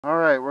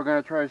Alright, we're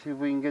going to try to see if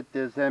we can get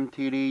this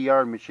MTD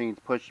yard machine's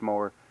push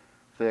mower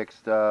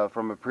fixed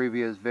from a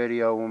previous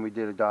video when we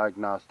did a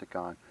diagnostic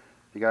on.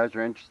 If you guys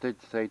are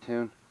interested, stay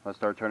tuned. Let's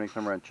start turning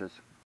some wrenches.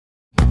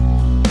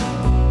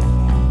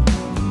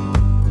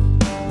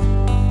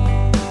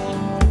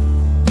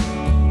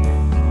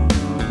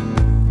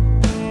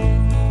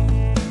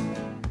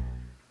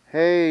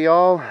 Hey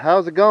y'all,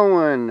 how's it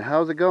going?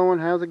 How's it going?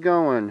 How's it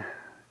going?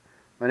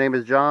 My name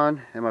is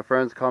John, and my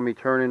friends call me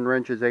Turning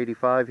Wrenches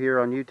 85 here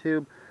on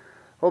YouTube.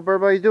 Hope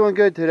everybody's doing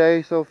good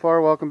today so far.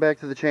 Welcome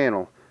back to the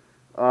channel.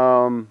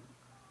 You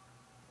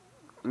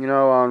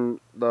know,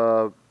 on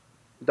the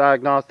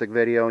diagnostic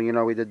video,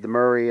 we did the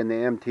Murray and the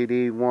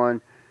MTD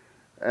one,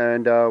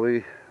 and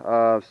we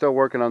still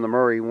working on the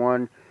Murray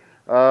one.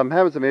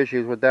 Having some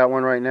issues with that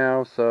one right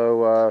now,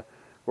 so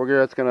we're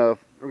gonna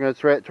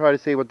try to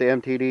see what the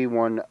MTD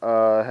one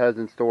has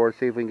in store.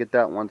 See if we can get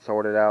that one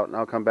sorted out, and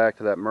I'll come back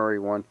to that Murray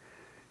one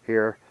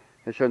here.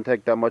 It shouldn't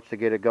take that much to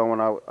get it going,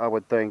 I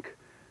would think.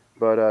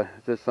 But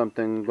it's just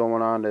something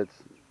going on that's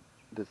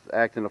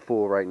acting a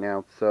fool right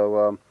now.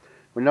 So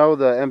we know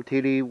the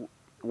MTD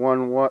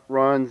one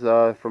runs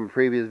from a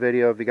previous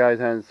video. If you guys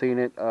haven't seen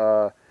it,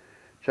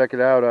 check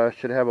it out. I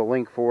should have a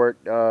link for it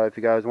if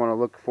you guys want to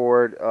look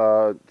for it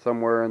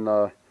somewhere in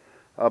the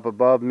up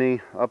above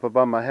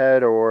my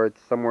head, or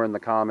it's somewhere in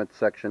the comments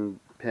section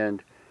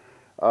pinned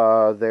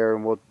there.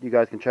 And you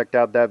guys can check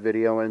out that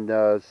video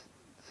and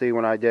see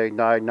when I did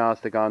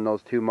diagnostic on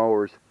those two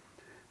mowers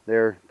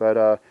there.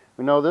 But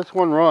we know this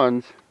one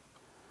runs.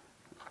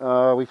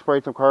 We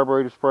sprayed some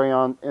carburetor spray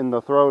in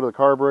the throat of the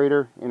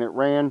carburetor, and it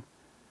ran,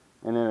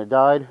 and then it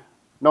died.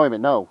 No,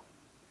 even no.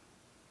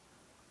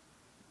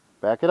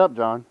 Back it up,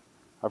 John.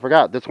 I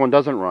forgot. This one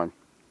doesn't run.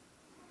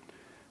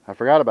 I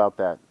forgot about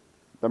that.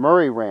 The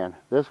Murray ran.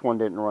 This one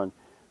didn't run.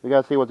 We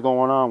gotta see what's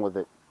going on with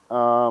it.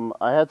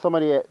 I had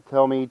somebody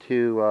tell me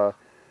to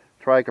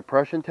try a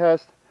compression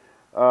test.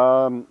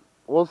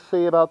 We'll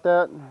see about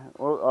that.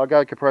 Well, I got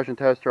a compression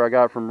tester I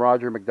got from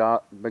Roger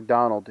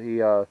McDonald. He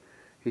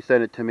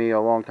sent it to me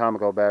a long time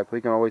ago back. We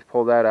can always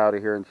pull that out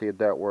of here and see if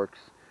that works.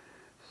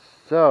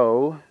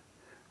 So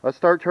let's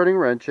start turning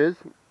wrenches.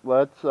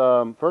 Let's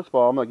first of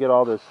all, I'm gonna get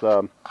all this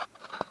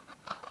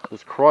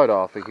this crud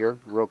off of here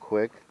real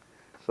quick.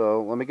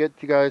 So let me get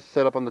you guys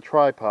set up on the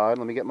tripod.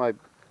 Let me get my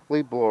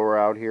leaf blower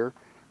out here,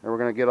 and we're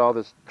gonna get all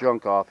this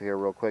junk off of here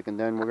real quick, and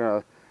then we're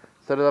gonna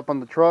set it up on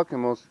the truck,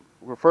 and we're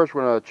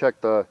gonna check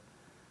the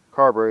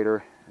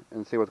carburetor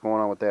and see what's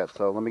going on with that.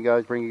 So let me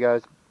bring you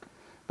guys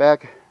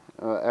back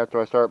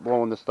after I start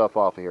blowing this stuff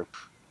off of here.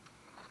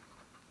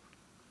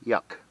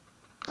 Yuck.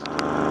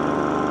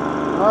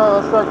 Alright,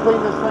 let's start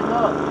cleaning this thing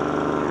up.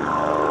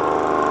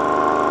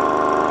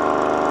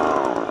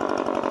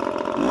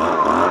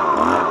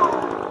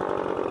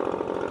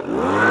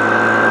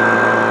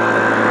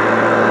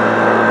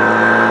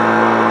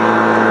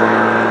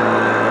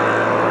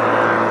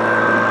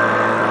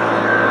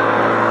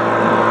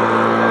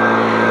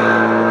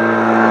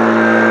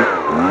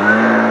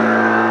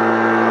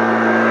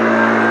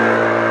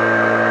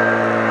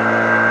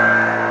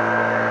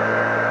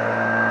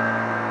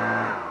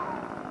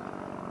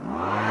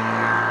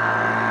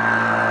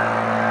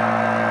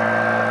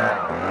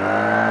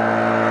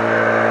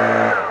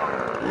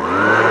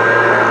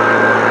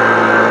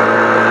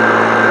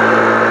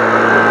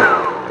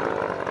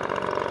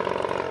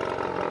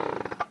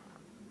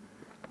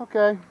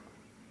 Okay,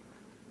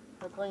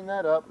 I'll clean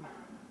that up.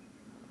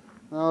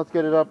 Now let's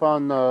get it up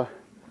on the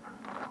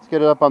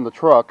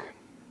truck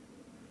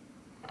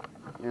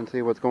and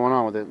see what's going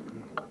on with it.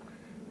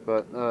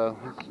 But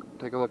let's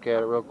take a look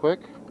at it real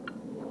quick.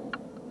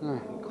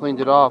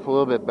 Cleaned it off a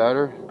little bit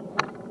better.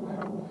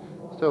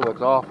 Still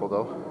looks awful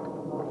though.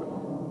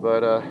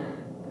 But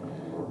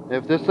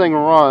if this thing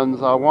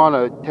runs, I want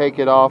to take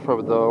it off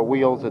of the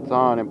wheels it's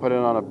on and put it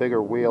on a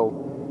bigger wheel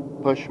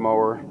push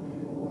mower.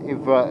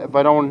 If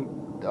I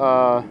don't,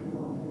 I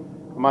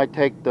might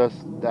take the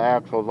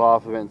axles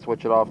off of it and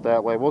switch it off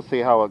that way. We'll see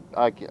how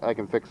I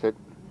can fix it.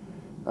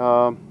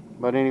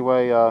 But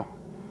anyway, we'll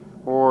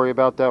worry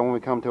about that when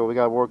we come to it. We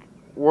got to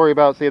worry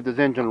about see if this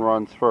engine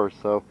runs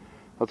first. So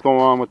let's go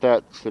on with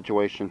that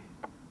situation.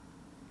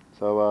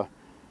 So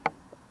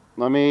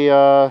let me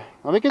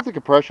get the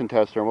compression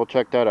tester and we'll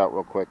check that out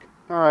real quick.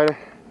 All right,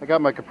 I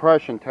got my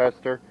compression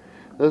tester.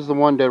 This is the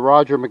one that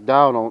Roger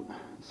McDonald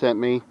sent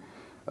me.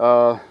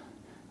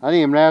 I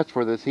didn't even ask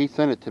for this. He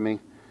sent it to me.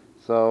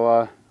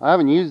 So I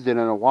haven't used it in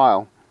a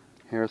while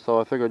here,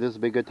 so I figured this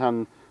would be a good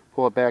time to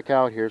pull it back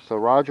out here. So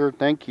Roger,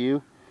 thank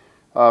you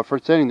for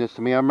sending this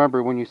to me. I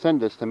remember when you sent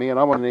this to me, and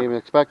I wasn't even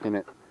expecting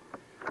it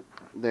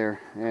there.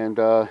 And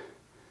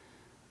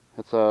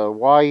it's a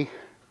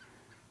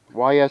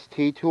YS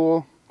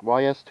tool.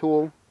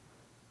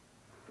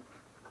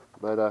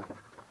 But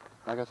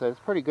like I said, it's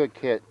a pretty good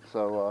kit.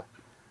 So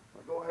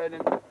I'll go ahead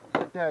and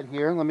put that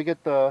here. Let me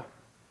get the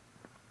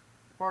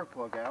spark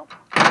plug out.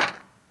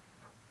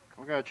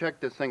 We're going to check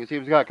this thing and see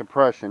if it's got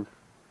compression,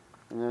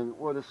 and then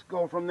we'll just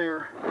go from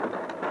there.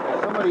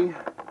 Somebody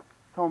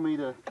told me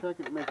to check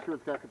it and make sure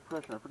it's got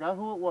compression. I forgot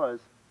who it was.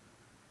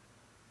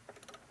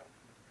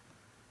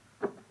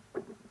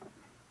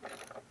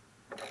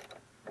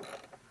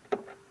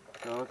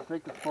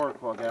 take the spark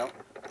plug out.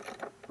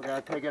 We're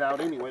going to take it out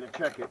anyway to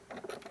check it.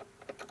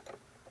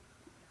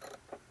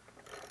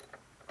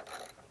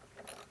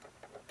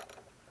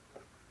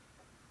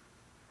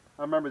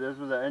 I remember this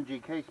was an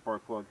NGK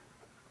spark plug.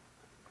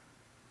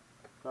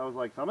 So I was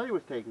like, somebody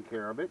was taking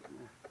care of it.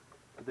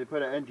 But they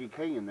put an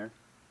NGK in there.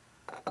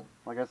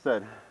 Like I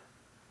said,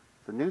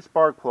 it's a new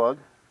spark plug.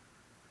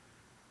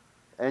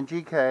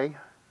 NGK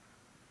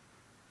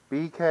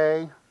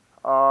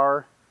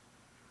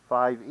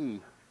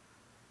BKR5E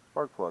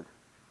spark plug.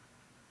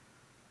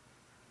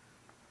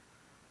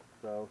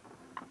 So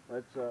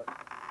let's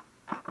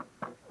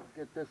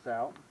get this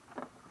out.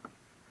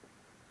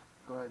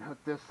 Go ahead and hook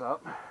this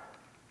up.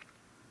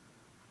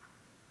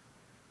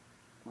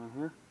 Right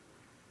here.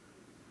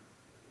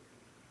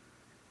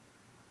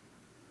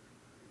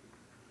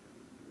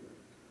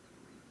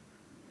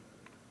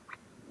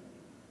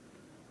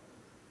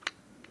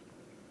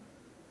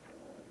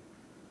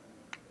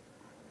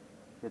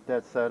 Get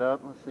that set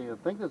up. Let's see, I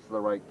think this is the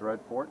right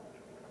thread for it.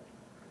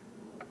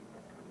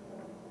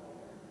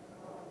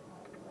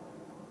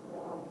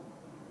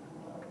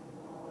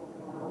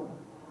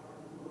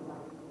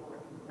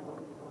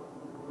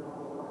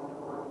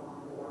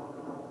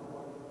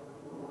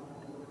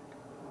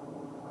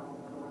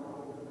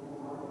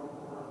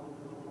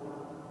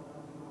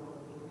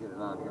 Get it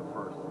on here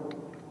first.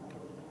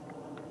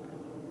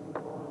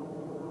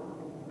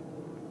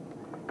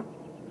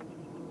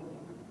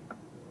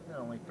 I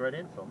only thread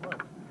in so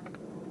much.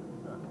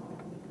 Huh.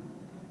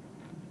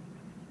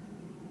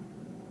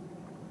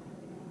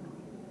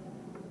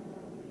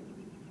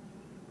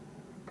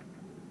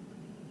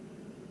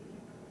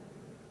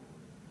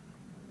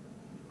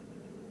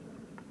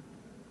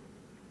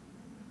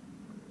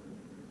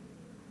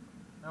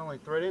 I only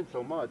thread in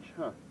so much,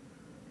 huh?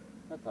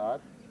 That's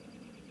odd.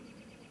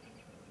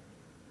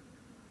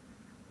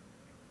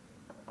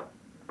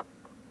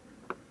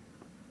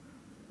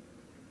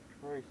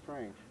 Very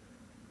strange.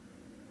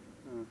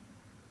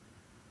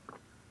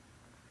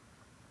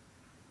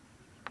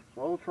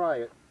 Well, we'll try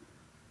it.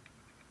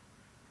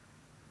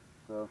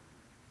 So,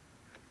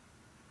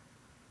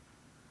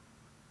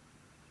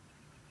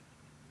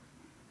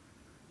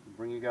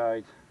 bring you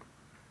guys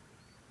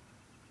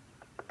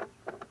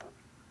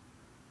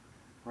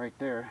right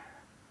there.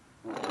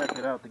 We'll check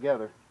it out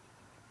together.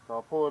 So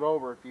I'll pull it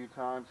over a few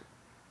times.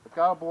 It's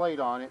got a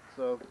blade on it,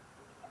 so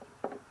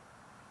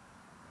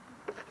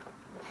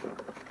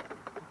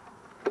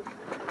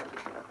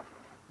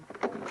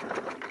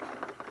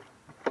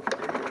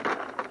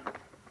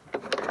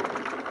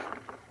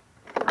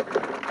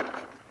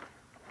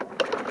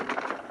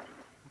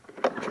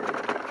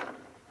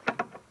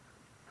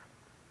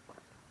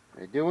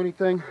do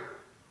anything?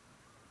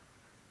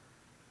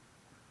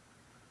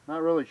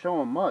 Not really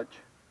showing much.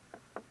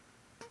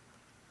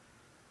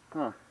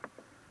 Huh.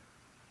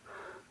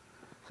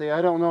 See,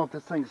 I don't know if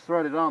this thing's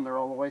threaded on there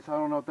all the way, so I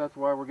don't know if that's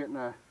why we're getting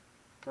that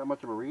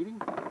much of a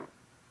reading.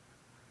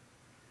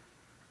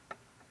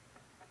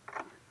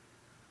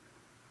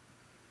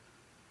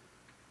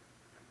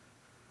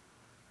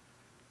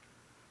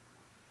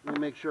 Let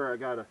me make sure I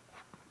got a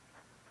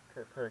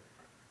put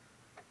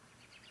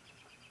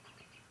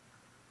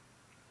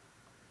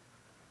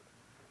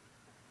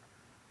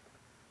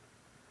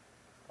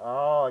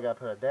Oh, I got to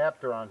put an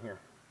adapter on here.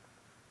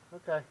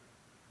 Okay.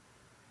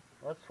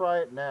 Let's try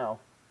it now.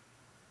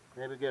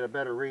 Maybe get a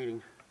better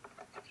reading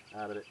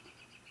out of it.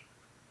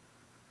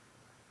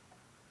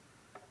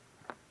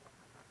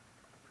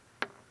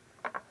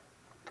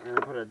 And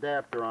I put an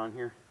adapter on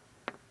here.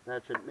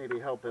 That should maybe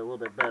help it a little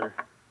bit better.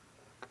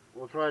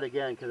 We'll try it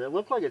again because it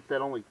looked like it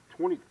said only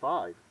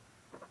 25.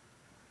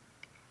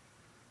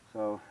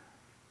 So,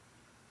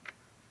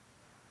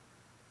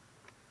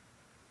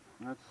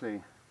 let's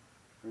see.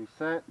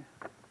 Reset.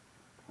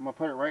 I'm going to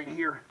put it right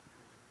here.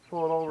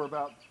 Pull it over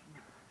about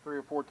 3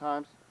 or 4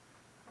 times.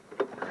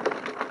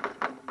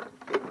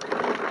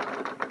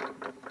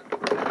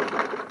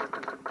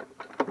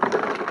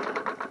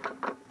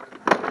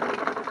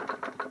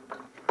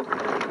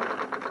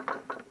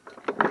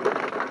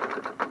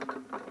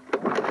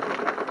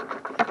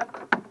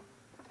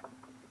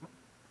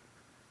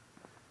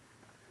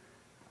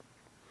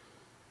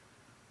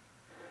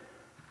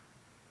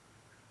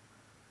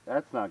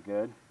 That's not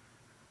good.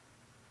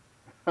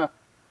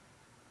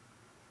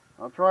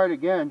 I'll try it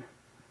again.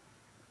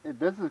 If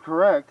this is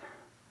correct,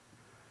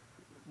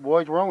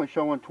 boys, we're only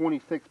showing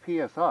 26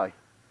 psi.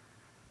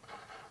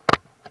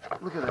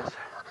 Look at this.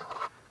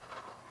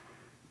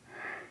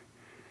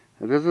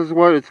 If this is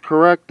what it's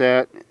correct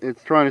at,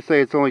 it's trying to say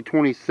it's only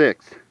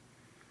 26.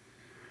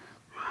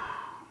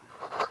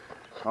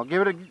 I'll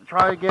give it a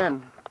try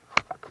again.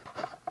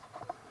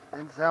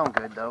 Didn't sound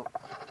good though,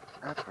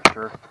 that's for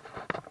sure.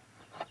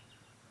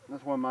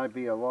 This one might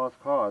be a lost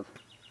cause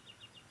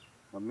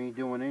of me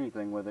doing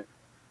anything with it.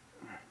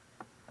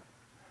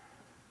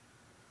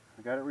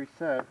 I got it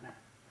reset.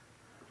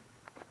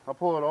 I'll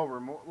pull it over a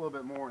little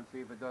bit more and see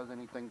if it does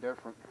anything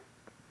different.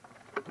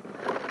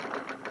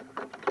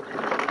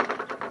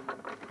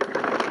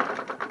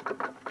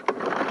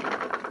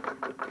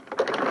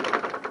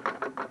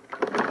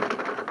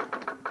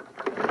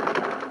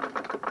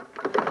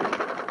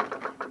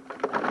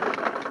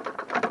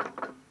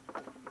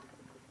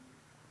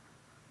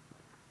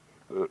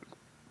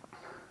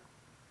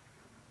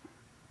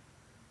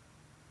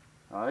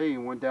 I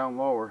even went down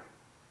lower.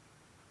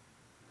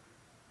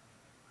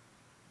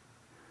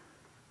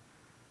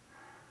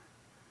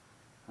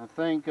 I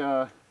think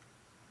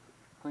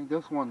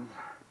this one's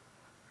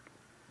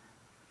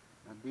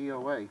a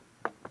DOA.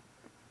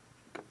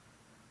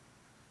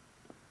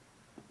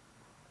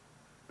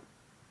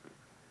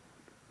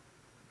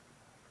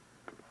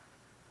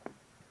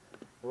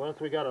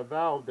 Unless we got a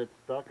valve that's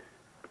stuck.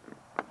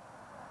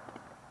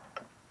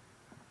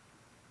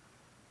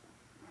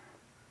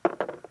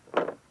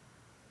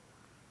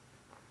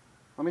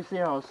 Let me see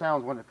how it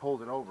sounds when it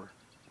pulls it over.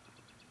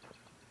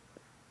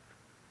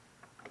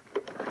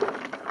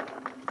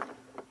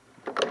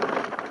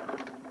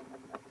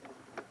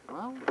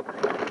 Well,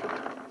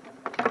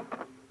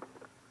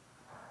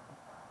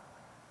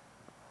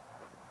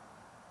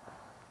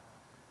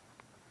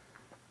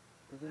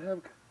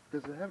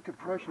 does it have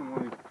compression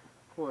when we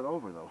pull it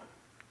over though?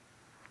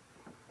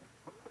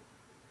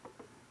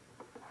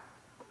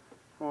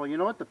 Well, you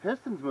know what? The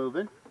piston's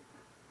moving.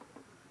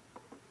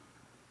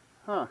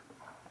 Huh.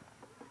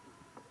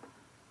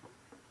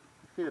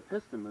 I see the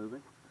piston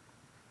moving.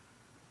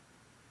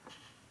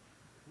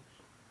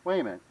 Wait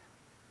a minute.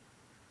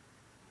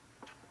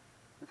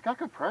 It's got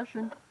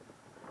compression.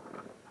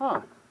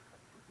 Huh.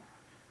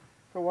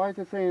 So why is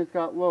it saying it's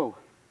got low?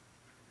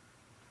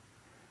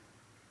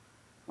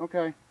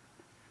 Okay.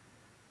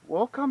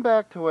 We'll come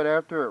back to it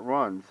after it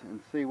runs and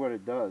see what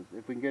it does,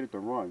 if we can get it to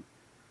run.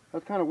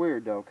 That's kind of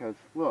weird though, because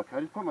look, I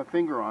just put my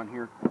finger on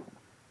here.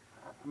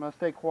 I'm going to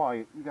stay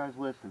quiet. You guys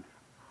listen.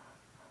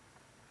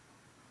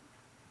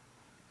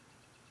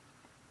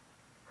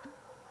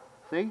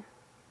 See?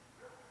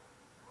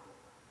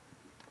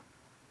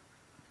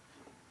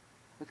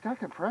 It's got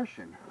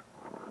compression.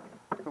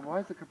 So why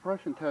is the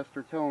compression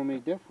tester telling me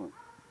different?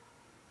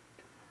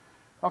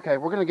 Okay,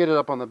 we're going to get it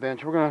up on the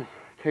bench. We're going to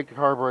take the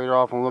carburetor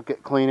off and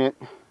clean it.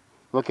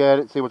 Look at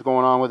it, see what's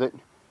going on with it.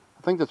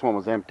 I think this one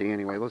was empty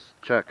anyway. Let's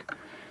check.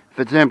 If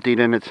it's empty,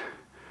 then it's...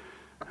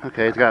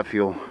 Okay, it's got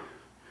fuel.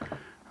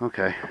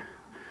 Okay.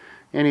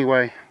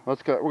 Anyway,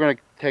 let's go. We're going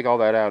to take all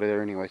that out of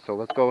there anyway. So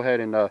let's go ahead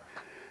and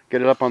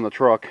get it up on the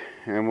truck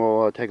and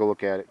we'll take a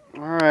look at it.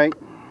 Alright.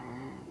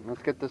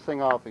 Let's get this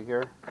thing off of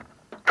here.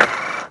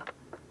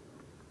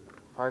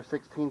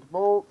 5/16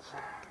 bolts.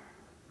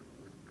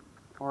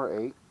 Or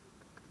 8.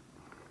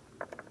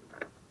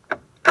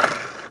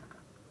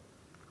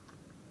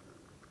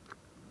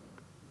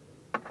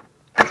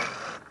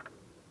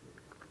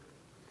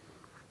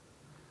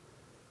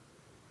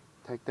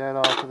 Take that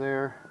off of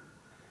there.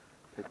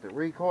 Take the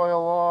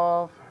recoil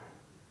off.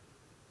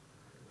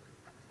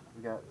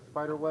 We got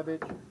spider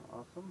webbage.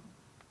 Awesome.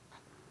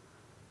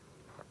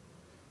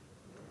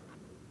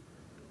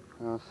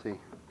 Let's see.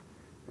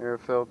 Air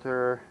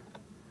filter.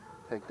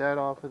 Take that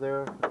off of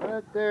there. Put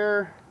that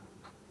there.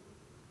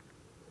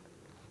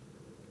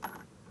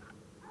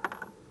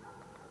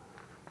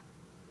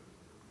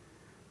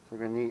 So we're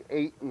going to need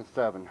 8 and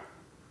 7.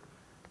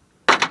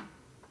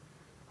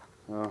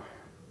 So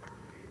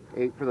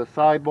 8 for the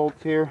side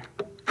bolts here.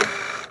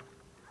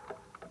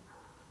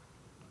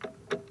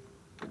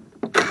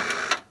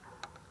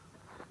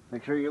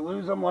 Make sure you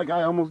lose them like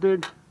I almost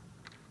did.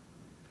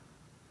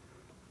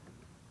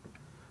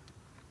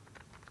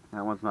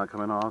 That one's not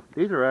coming off.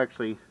 These are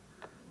actually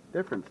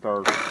different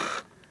stars.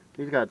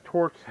 These got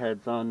Torx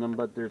heads on them,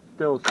 but they're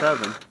still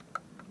 7.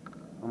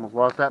 Almost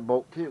lost that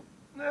bolt too.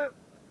 Not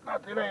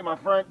today, my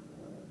friend.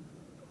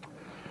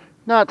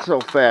 Not so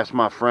fast,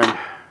 my friend.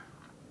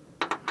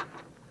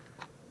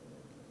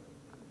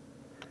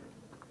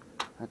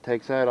 That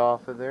takes that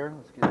off of there.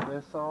 Let's get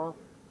this off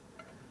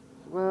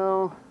as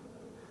well.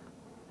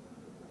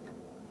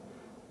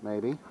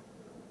 Maybe.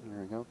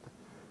 There we go.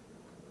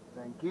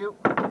 Thank you.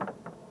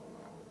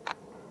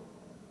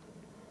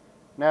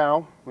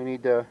 Now, we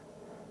need to...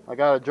 I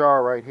got a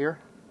jar right here.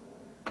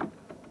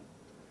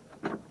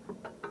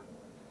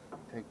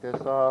 Take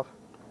this off.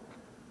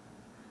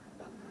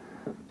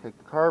 Take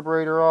the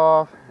carburetor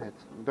off.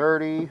 It's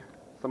dirty.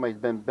 Somebody's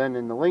been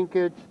bending the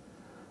linkage.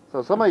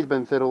 So somebody's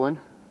been fiddling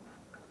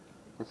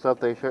with stuff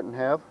they shouldn't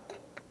have.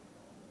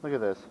 Look at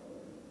this.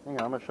 Hang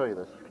on, I'm going to show you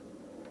this.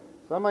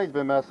 Somebody's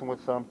been messing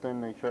with something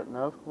they shouldn't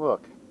have.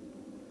 Look.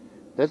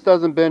 This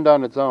doesn't bend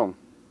on its own.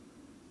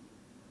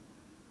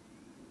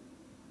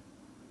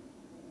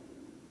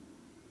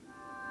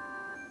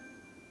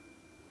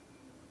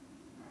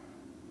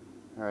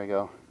 There we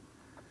go.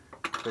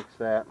 Fix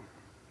that.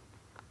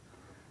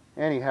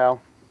 Anyhow,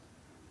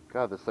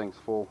 God, this thing's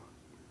full.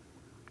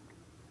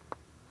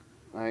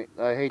 I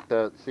hate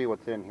to see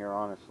what's in here,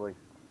 honestly.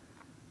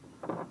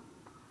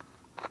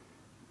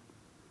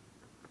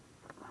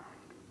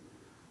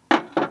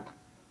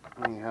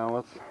 Anyhow,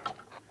 let's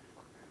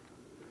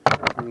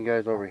bring you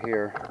guys over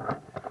here.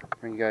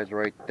 Bring you guys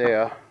right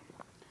there.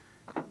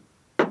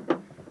 Put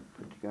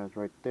you guys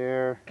right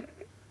there.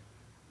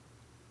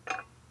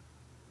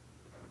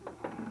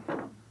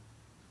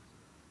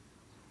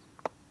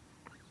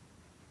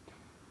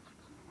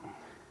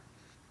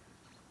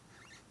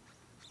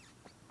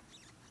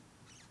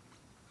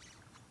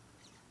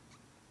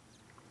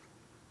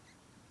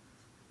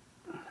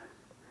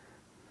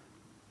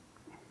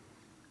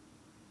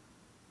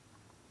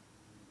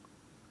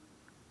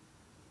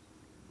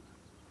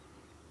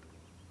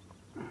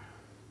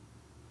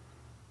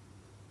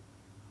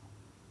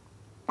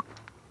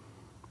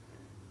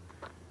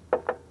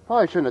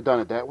 Probably shouldn't have done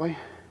it that way.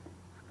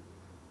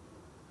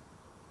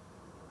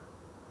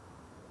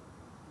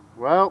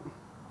 Well,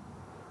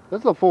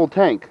 this is a full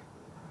tank.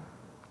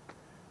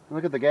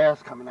 Look at the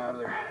gas coming out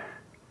of there.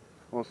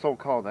 Well,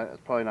 so-called that.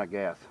 It's probably not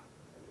gas.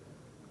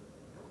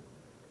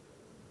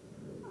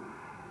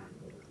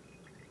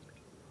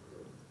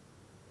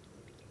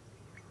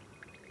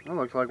 That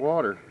looks like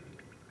water.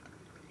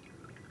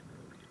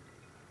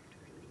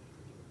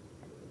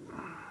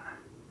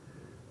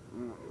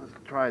 Let's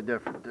try a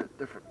different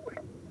way.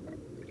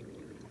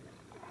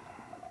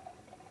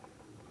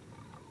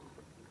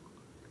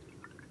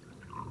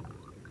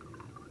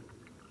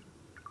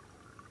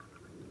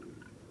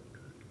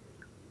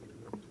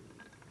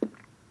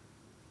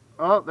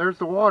 Oh, there's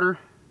the water.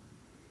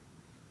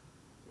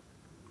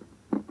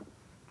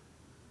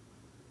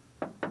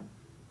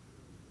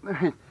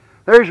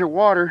 There's your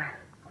water.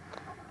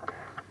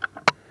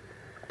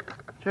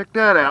 Check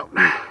that out.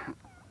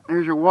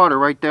 There's your water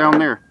right down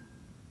there.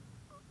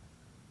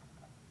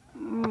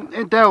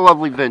 Ain't that a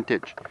lovely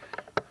vintage?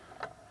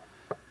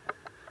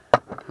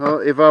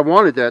 Well, if I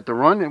wanted that to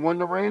run, it wouldn't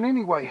have ran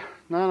anyway.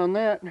 Not on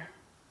that. I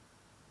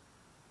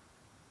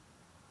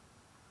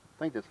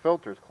think this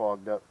filter's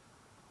clogged up.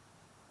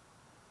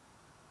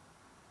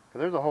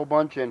 There's a whole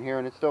bunch in here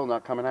and it's still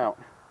not coming out.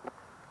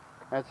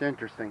 That's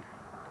interesting.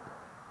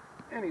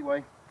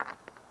 Anyway.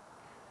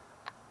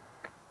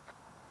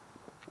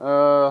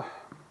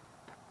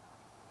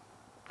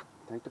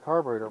 Take the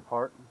carburetor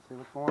apart and see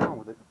what's going on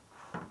with it.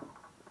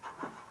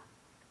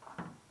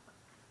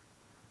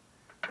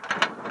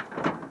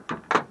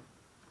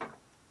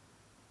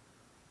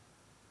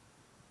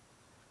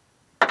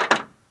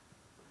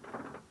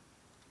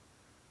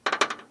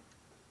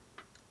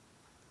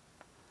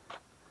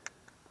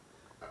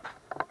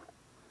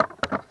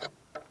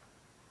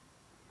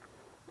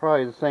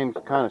 Probably the same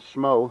kind of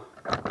schmo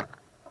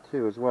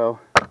too as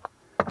well.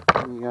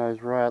 You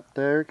guys right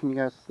there, can you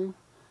guys see?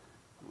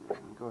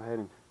 Go ahead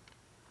and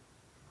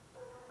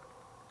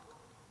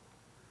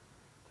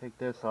take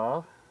this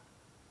off.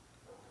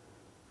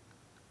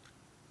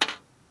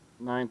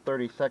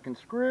 9/32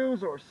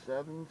 screws or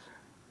 7s.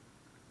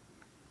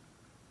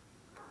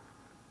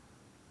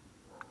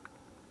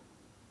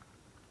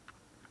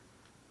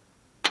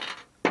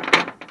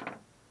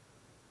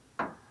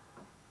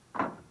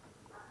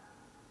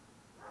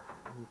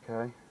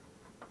 Okay.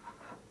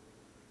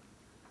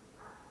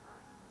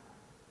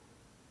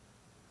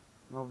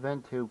 No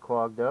vent tube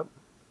clogged up.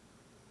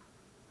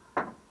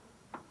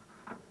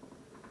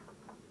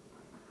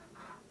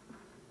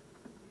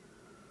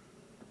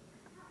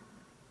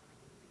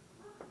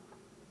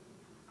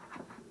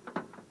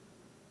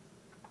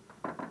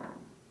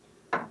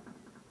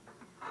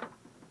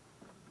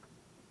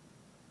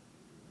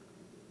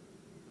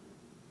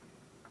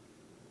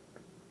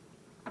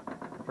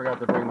 I forgot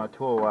to bring my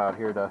tool out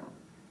here to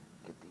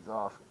get these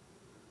off.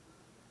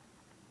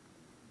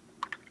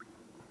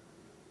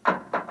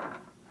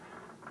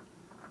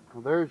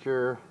 Well, there's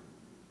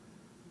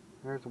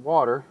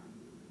water.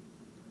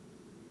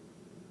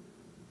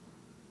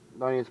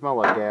 Don't even smell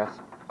like gas.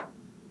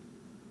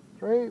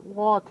 Straight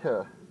water.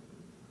 Would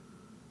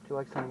you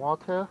like some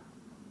water?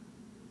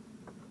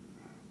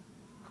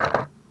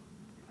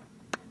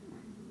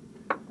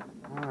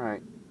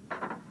 Alright.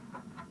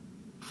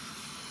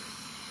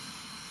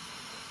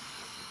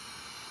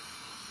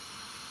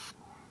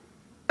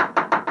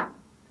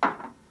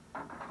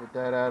 Get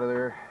that out of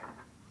there.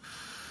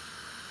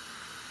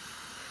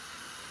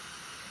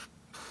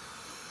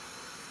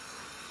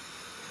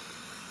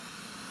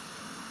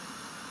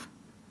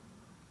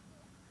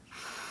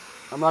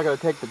 I'm not going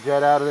to take the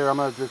jet out of there. I'm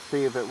going to just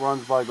see if it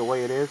runs by the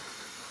way it is.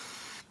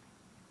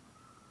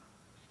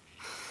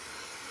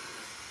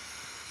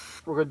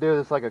 We're going to do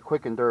this like a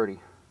quick and dirty.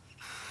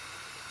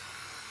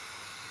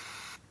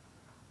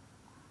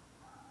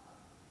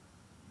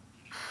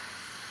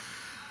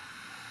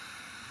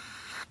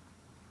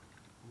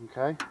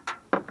 Okay.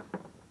 The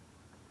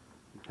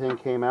pin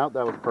came out.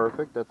 That was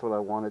perfect. That's what I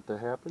wanted to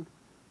happen.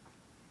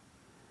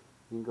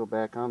 You can go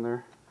back on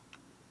there.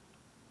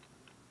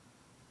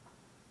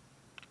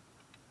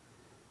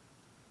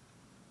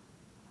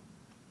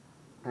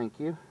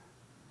 Thank you.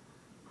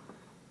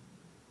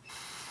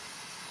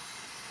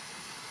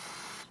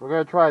 We're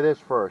going to try this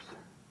first.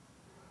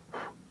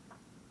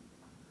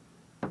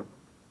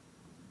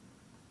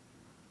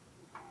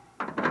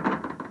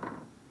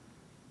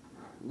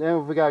 Then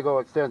if we got to go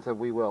extensive,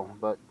 we will.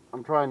 But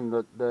I'm trying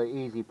the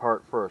easy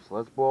part first.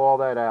 Let's blow all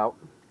that out.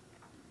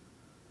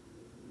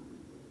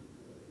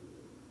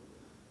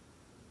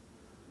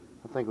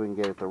 I think we can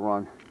get it to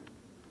run.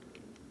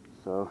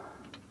 So,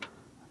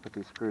 put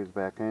these screws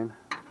back in.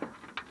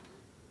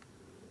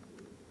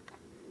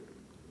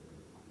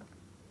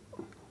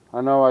 I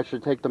know I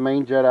should take the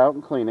main jet out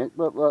and clean it,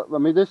 but let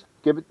me just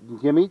give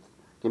me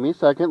a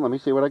second. Let me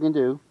see what I can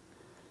do.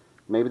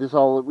 Maybe this is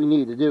all that we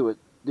need to do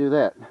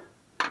that.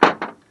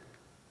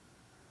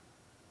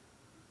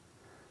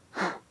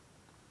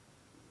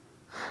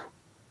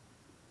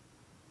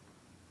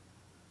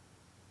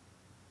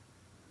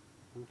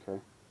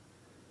 Okay.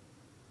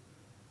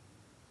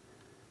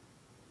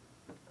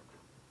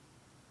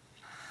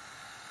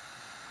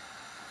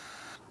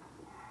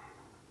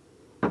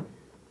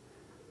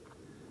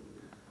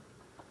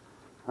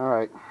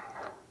 Alright,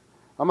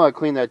 I'm going to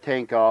clean that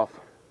tank off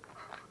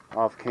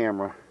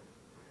camera.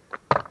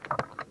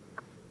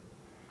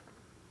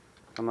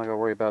 I'm not going to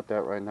worry about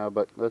that right now,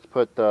 but let's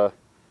put,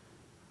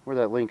 where'd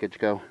that linkage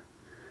go?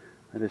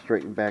 I just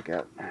straightened back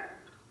out.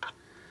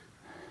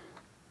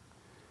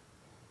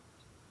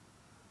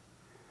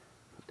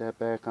 Put that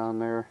back on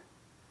there.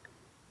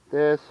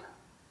 This,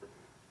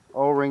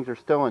 O-rings are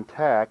still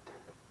intact,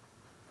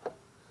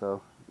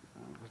 so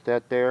put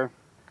that there.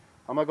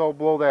 I'm going to go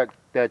blow that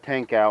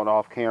tank out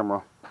off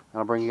camera, and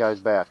I'll bring you guys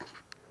back.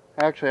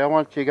 Actually, I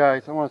want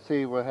to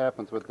see what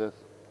happens with this.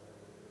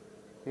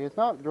 See, it's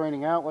not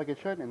draining out like it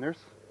should, and there's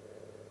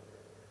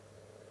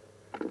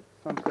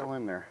some still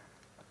in there.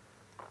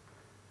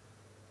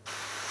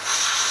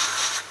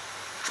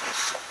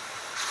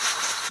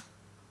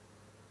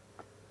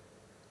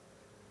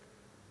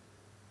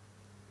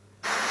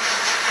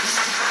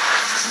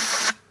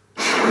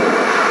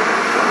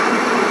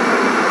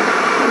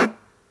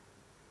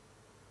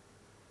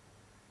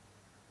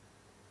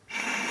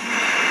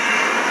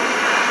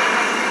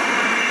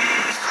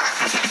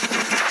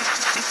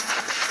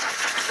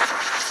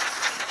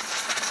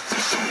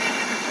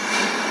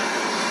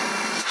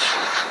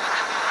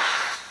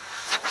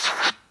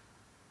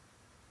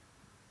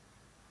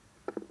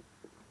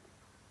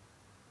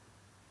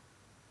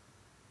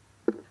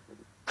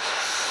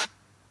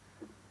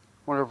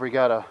 Wonder if we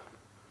got a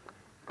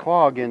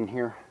clog in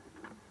here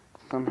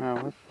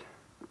somehow. Let's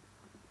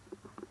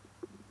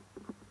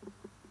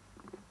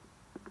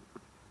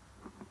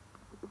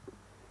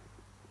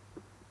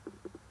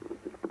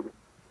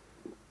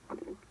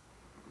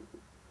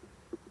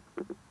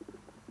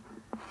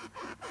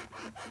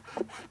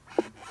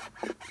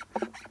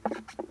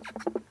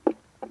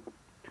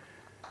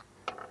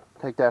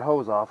take that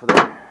hose off of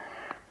there.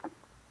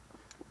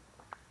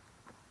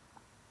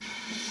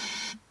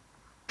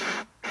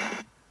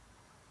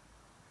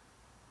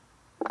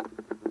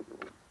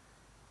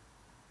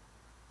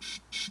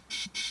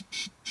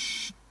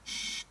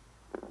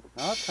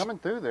 Oh, it's coming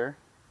through there.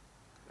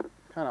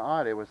 Kind of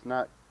odd. It was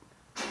not.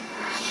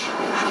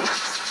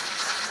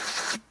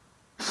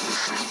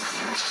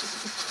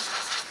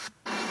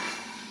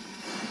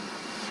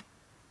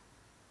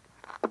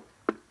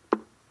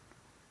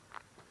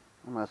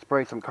 I'm going to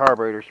spray some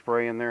carburetor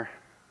spray in there.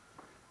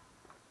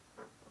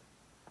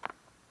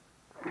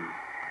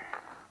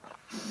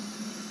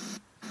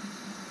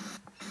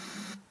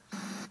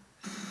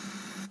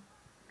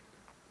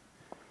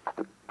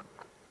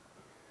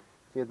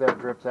 See if that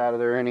drips out of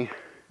there any.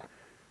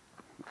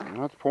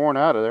 Well, it's pouring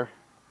out of there.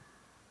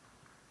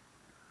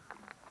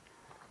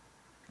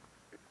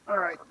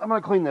 Alright, I'm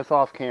going to clean this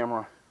off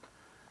camera.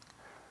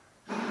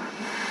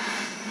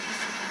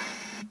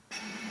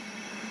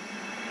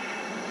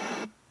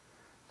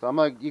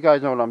 So you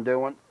guys know what I'm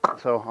doing.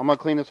 So I'm going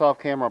to clean this off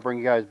camera. I'll bring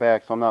you guys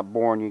back so I'm not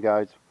boring you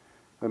guys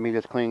with me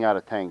just cleaning out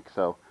a tank.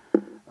 So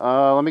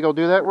let me go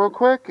do that real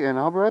quick and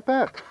I'll be right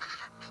back.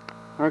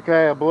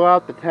 Okay, I blew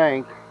out the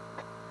tank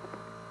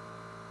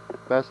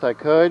best I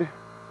could.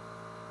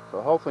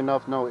 So hopefully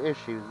no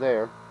issues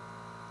there.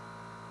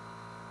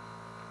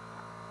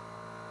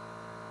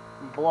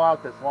 Blow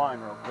out this line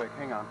real quick.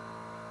 Hang on.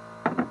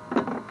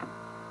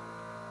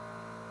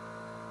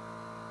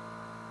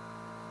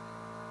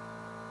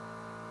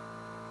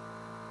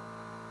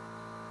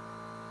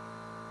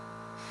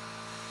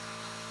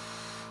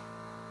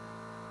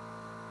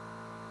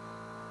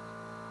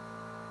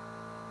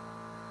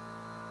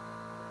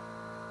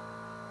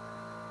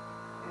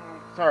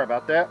 Sorry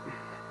about that.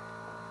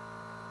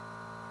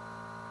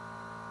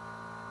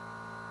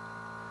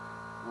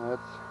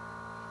 Let's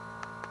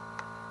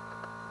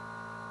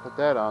put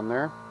that on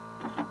there.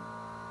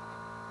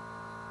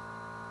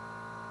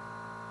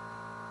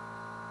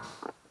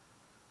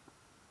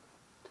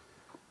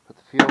 Put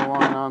the fuel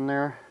line on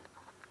there.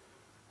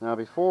 Now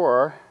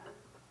before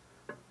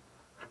I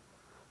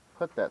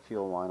put that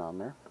fuel line on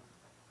there,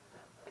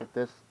 get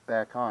this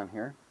back on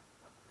here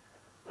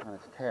on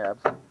its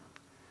tabs. And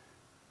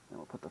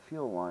we'll put the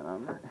fuel line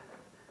on there.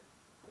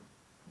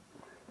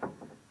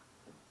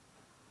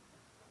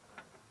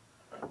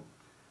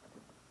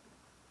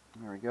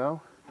 There we go.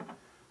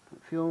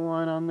 Put fuel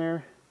line on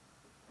there.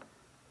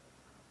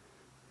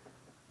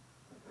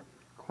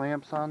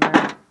 Clamps on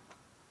there.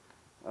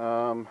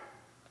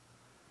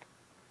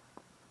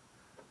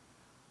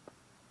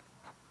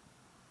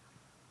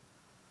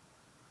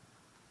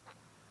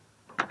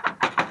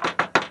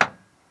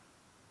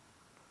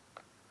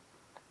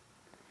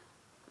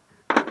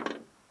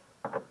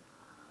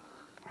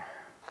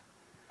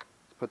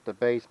 Put the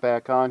base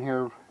back on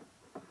here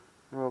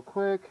real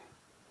quick.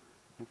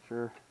 Make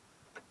sure.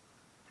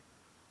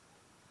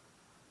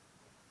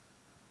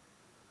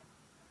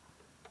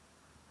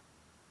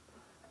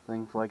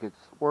 Things like it's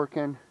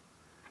working.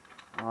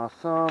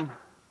 Awesome.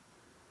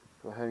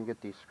 Go ahead and get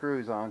these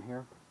screws on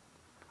here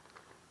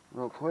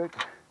real quick.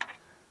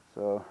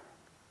 So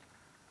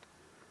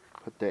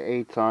put the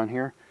 8s on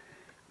here.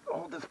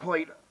 Hold this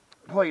plate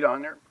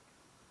on there.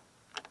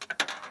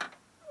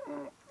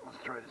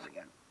 Let's try this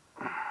again.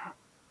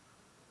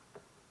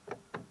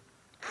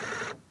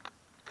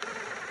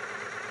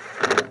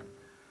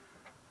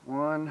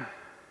 one.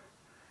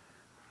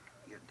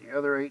 Get the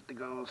other 8 that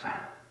goes.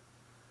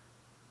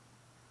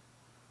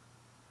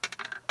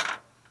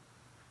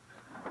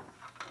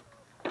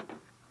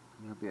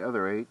 Get the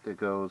other 8 that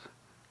goes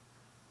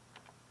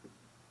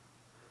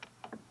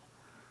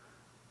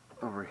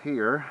over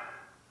here.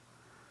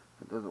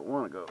 It doesn't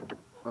want to go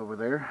over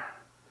there.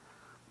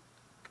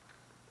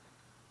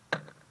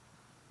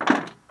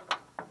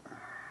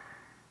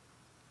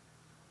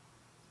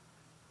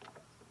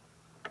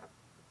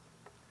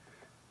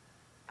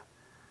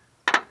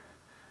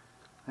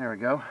 There we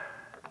go.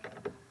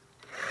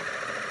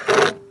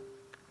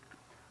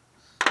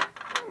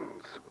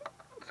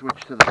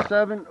 Switch to the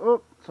 7.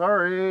 Oh,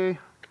 sorry.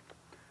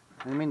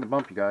 I didn't mean to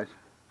bump you guys.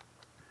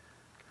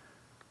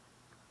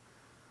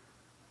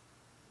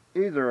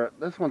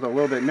 This one's a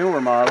little bit newer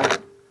model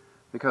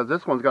because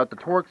this one's got the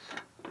Torx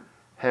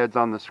heads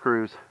on the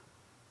screws.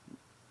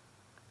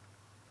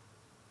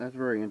 That's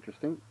very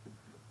interesting.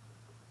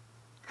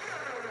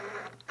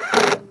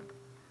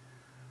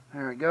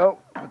 There we go.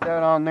 Put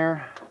that on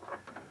there.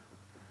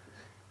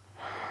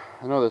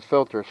 I know this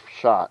filter's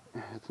shot.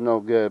 It's no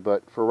good,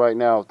 but for right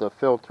now, the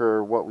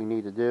filter, what we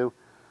need to do,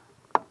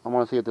 I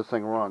want to see if this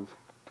thing runs.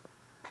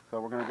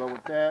 So we're going to go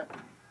with that.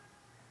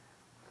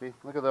 See,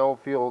 look at the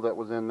old fuel that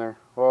was in there.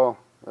 Well,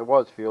 it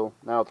was fuel.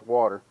 Now it's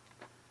water.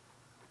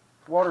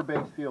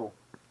 Water-based fuel.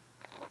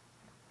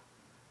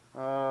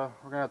 We're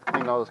going to have to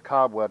clean all this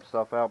cobweb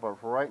stuff out, but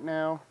for right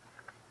now,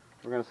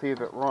 we're going to see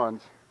if it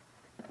runs.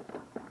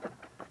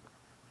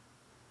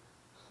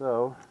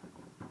 So,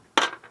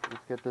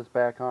 let's get this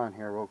back on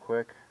here real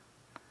quick.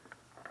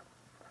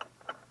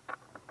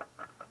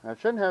 Now, it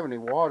shouldn't have any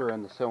water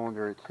in the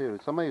cylinder too.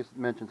 Somebody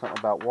mentioned something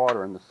about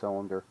water in the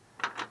cylinder.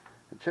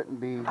 It shouldn't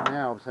be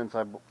now since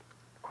I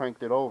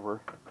cranked it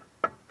over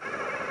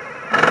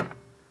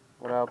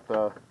without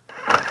the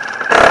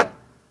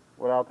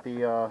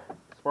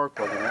spark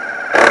plug in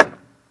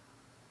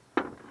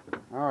it.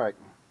 Alright,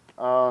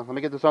 let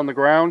me get this on the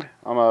ground.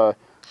 I'm going to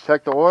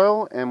check the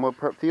oil and we'll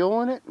put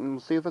fuel in it and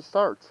we'll see if it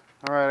starts.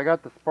 Alright, I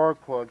got the spark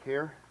plug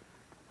here.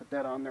 Put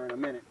that on there in a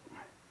minute.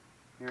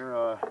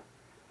 Here,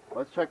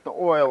 let's check the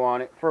oil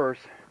on it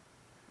first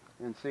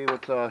and see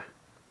what's going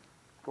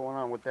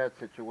on with that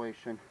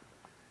situation.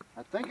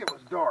 I think it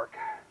was dark,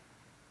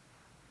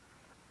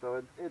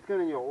 so it's going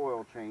to need an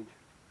oil change.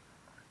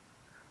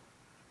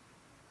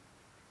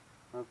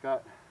 I've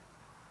got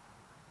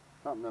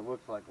something that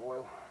looks like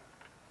oil.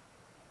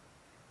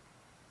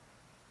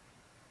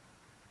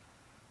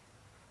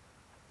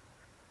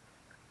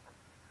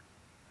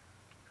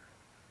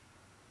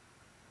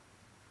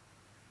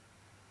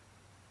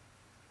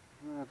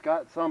 It's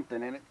got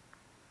something in it.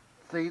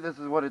 See, this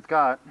is what it's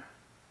got.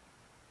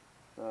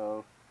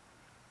 So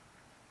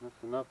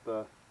that's enough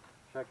to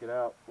check it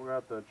out. We're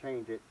going to have to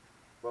change it,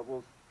 but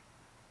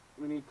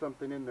we need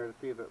something in there to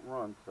see if it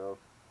runs, so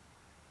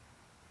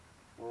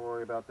we'll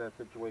worry about that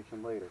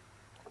situation later.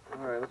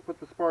 Alright, let's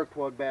put the spark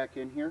plug back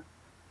in here.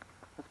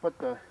 Let's put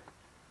the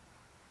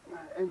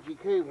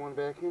NGK one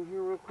back in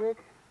here real quick.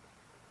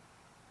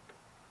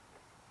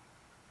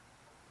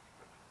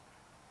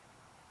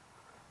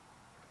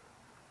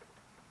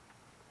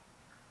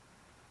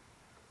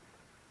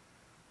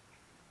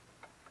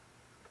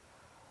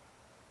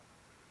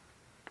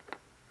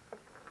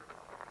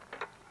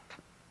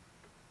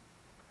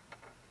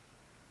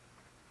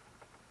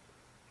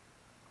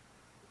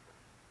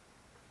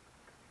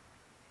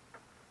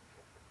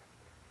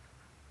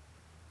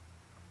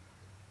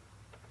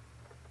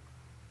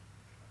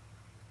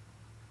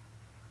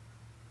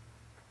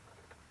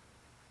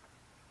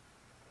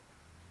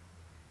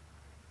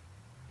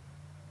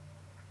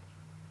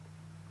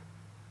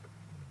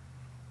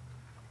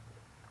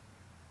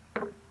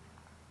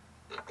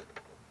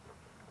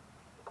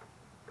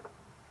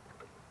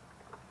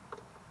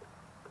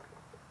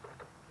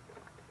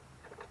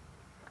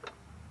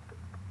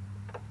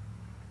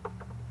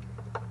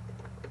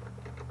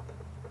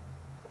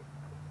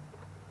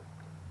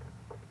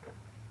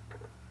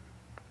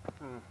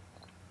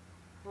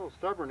 A little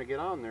stubborn to get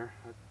on there.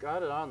 I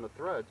got it on the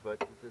threads,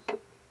 but it's just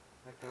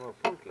acting a little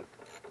funky.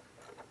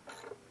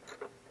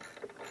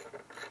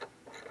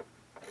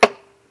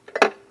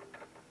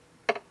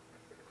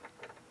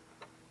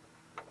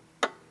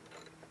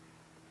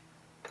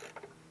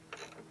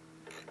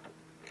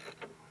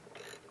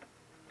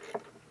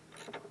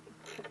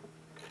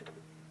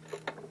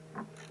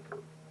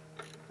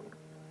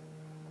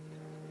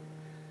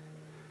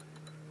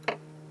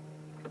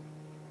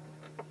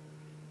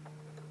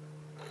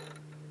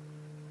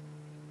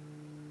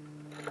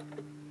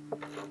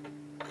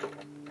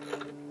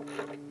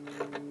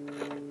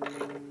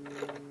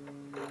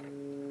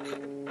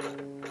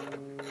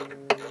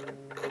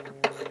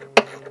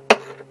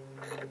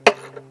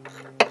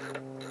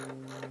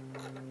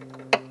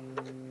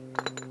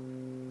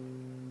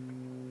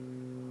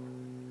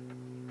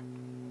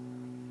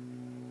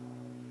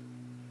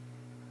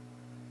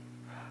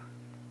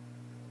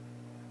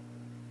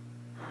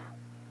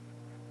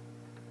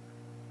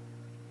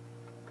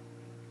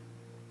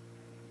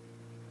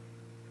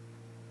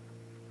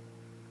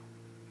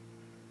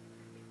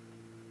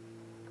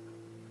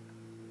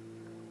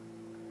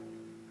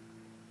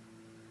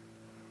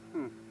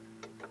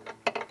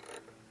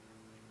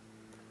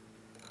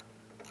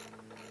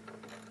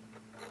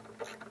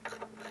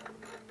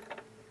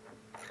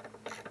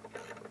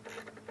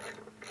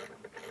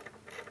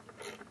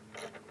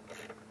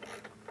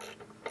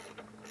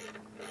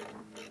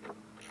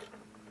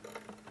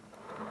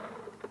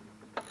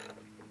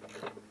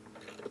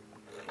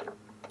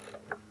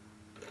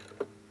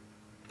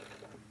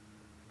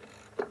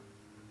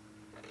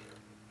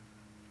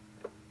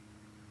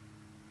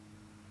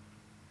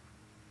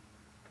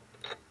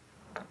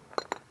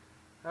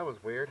 That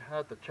was weird. I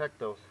have to check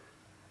those.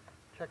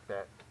 Check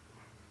that.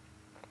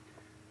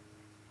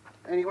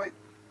 Anyway,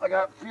 I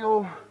got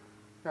fuel.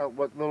 Got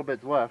what little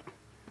bit's left.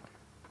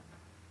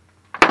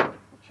 I'll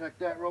check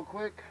that real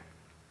quick.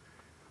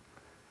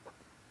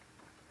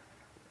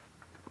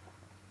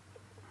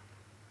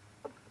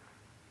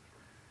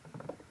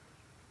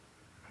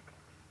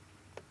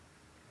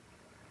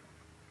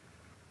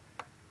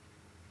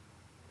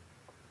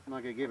 I'm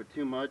not gonna give it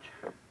too much.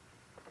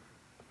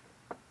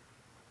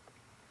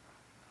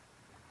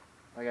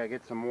 I gotta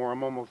get some more.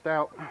 I'm almost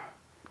out.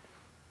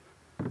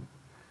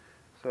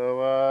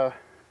 So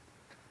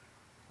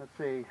let's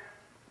see.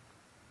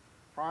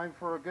 Prime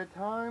for a good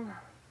time.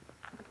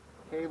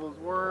 Cables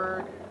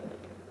work.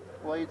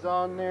 Blades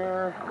on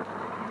there.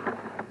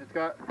 It's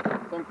got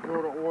some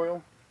sort of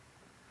oil.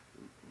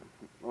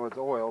 Well, it's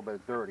oil, but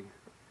it's dirty.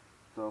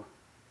 So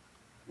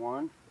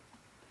 1,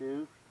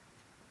 2,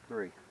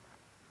 3.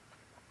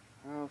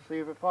 I'll see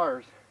if it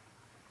fires.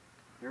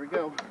 Here we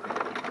go.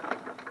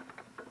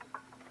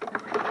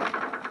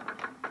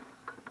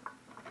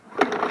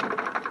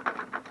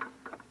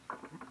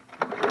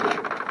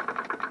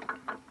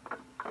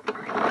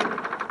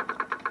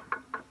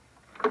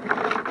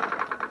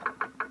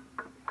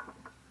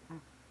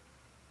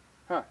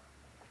 Huh.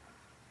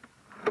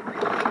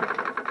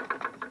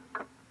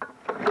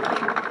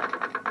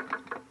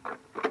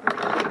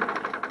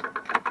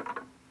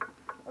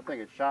 I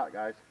think it's shot,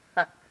 guys.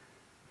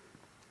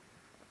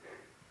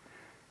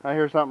 I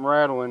hear something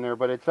rattle in there,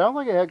 but it sounds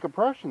like it had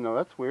compression though.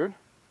 That's weird.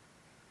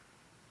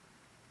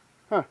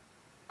 Huh.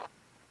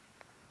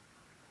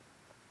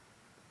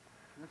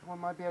 This one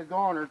might be a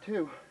goner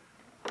too.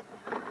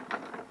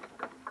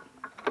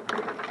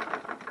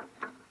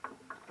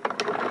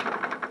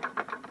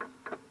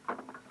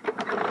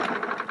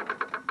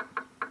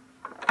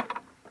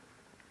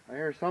 I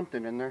hear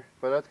something in there,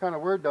 but that's kind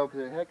of weird though, because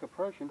it had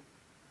compression.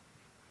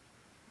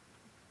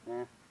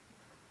 Yeah.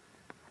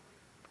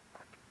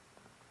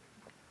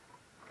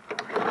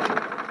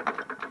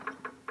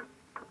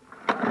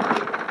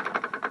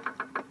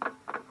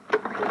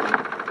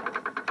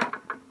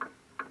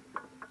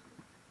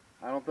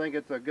 I don't think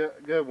it's a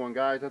good one,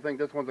 guys. I think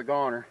this one's a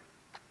goner.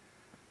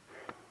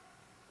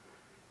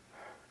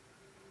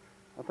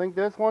 I think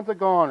this one's a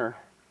goner.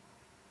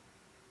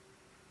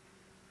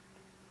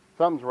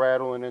 Something's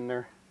rattling in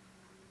there.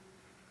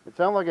 It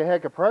sounded like it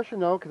had compression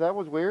though, because that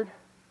was weird.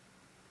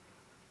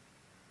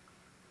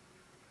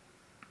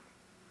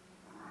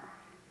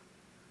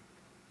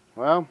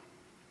 Well,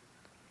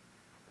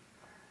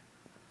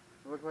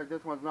 it looks like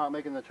this one's not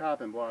making the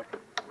chopping block.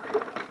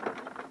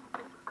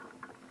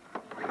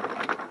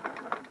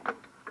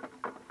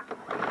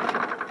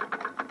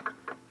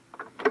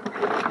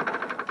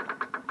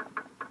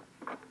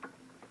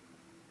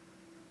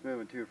 It's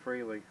moving too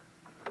freely.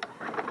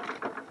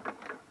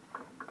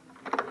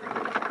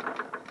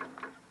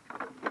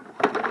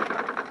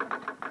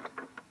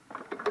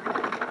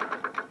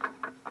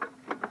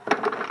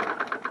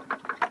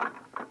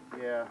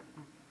 Yeah,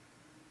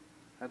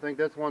 I think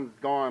this one's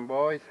gone,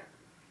 boys.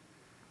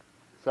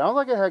 Sounds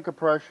like it had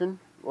compression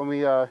when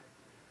we, but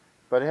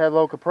it had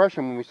low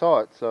compression when we saw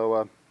it. So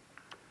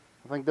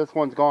I think this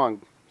one's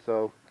gone.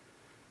 So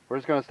we're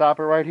just gonna stop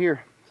it right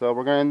here. So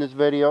we're gonna end this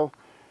video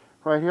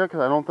right here because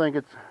I don't think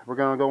we're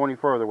gonna go any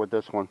further with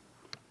this one.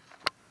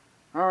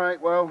 All right,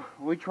 well,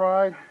 we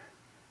tried.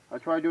 I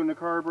tried doing the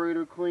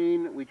carburetor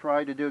clean. We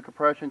tried to do a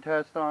compression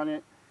test on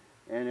it,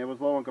 and it was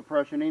low on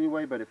compression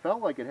anyway, but it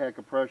felt like it had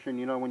compression,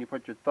 you know, when you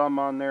put your thumb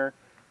on there,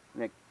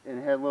 and it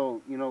had a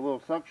little, you know,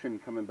 little suction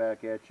coming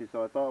back at you,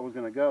 so I thought it was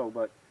going to go,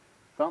 but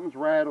something's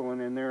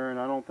rattling in there, and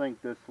I don't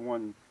think this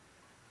one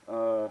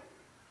is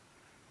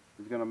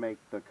going to make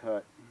the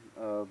cut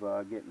of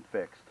getting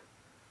fixed.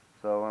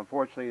 So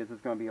unfortunately, this is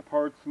going to be a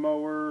parts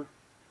mower,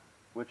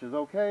 which is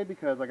okay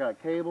because I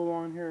got cable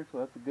on here, so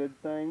that's a good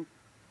thing.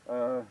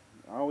 I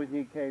always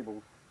need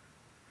cables,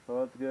 so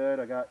that's good.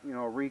 I got, you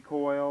know,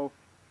 recoil,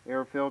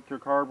 air filter,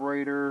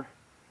 carburetor.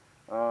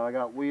 I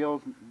got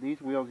wheels.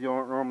 These wheels, you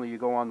don't normally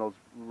go on those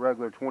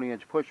regular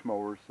 20-inch push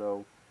mowers,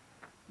 so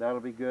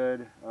that'll be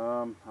good.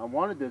 I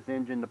wanted this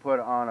engine to put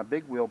on a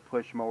big wheel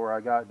push mower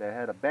I got that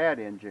had a bad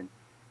engine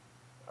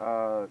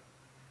that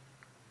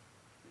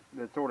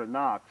sort of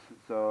knocks,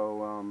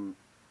 so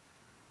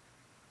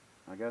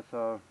I guess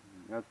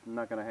that's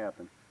not going to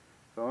happen.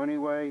 So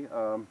anyway,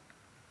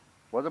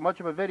 wasn't much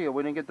of a video.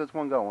 We didn't get this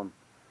one going.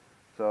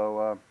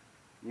 So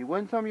you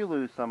win some, you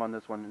lose some on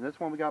this one. And this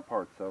one we got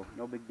parts, so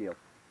no big deal.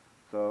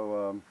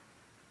 So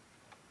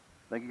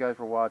thank you guys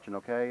for watching,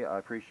 okay? I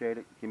appreciate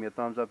it. Give me a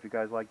thumbs up if you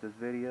guys like this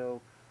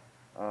video.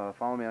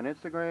 Follow me on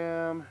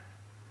Instagram.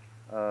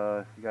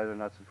 If you guys are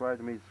not subscribed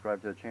to me,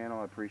 subscribe to the channel.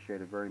 I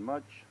appreciate it very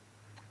much.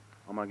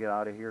 I'm going to get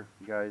out of here.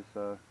 You guys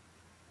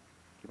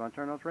keep on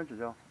turning those wrenches,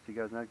 y'all. See you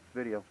guys next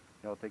video.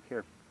 Y'all take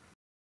care.